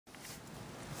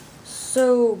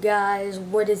So guys,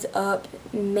 what is up?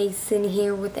 Mason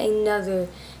here with another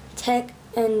tech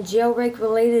and jailbreak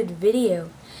related video.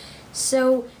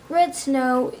 So Red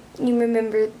Snow, you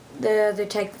remember the other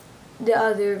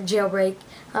jailbreak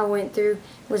I went through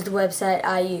was the website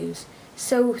I use.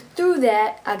 So through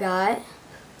that I got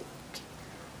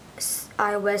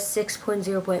iOS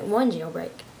 6.0.1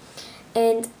 jailbreak,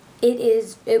 and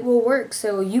it will work.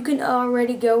 So you can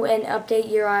already go and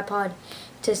update your iPod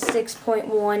to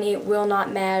 6.1. It will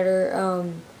not matter.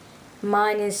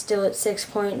 Mine is still at 6,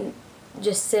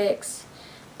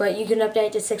 but you can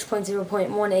update to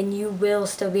 6.0.1 and you will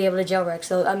still be able to jailbreak.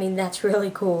 So I mean, that's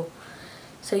really cool.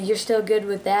 So you're still good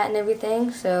with that and everything.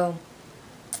 So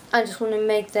I just want to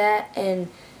make that, and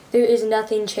there is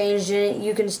nothing changed in it.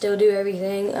 You can still do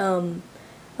everything.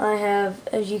 I have,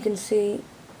 as you can see,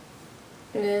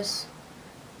 this.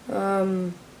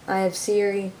 I have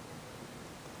Siri.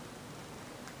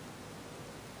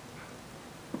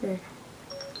 Here.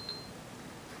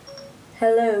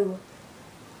 Hello.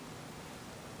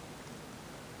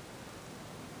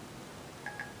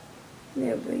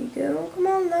 There we go. Come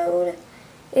on, load.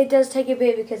 It does take a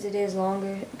bit because it is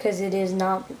longer, because it is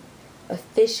not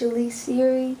officially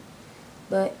Siri,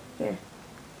 but yeah.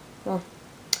 Well,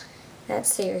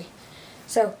 that's Siri.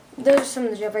 So those are some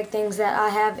of the jailbreak things that I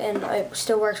have, and it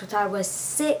still works with iOS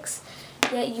 6.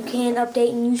 Yet you can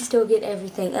update and you still get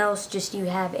everything else, just you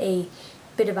have a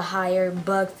bit of a higher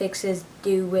bug fixes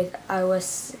due with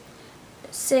iOS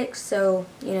 6. So,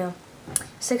 you know,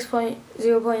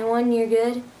 6.0.1, you're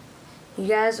good. You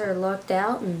guys are locked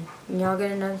out, and y'all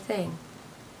get another thing.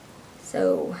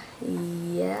 So,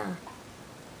 yeah,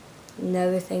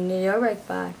 another thing to jailbreak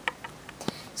by.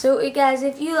 So, guys,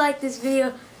 if you like this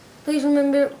video, please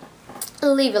remember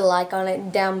to leave a like on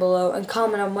it down below and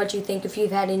comment on what you think if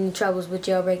you've had any troubles with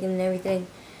jailbreaking and everything.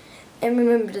 And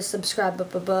remember to subscribe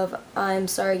up above. I'm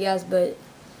sorry, guys, but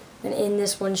I'm going to end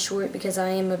this one short because I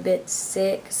am a bit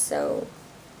sick. So,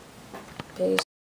 peace.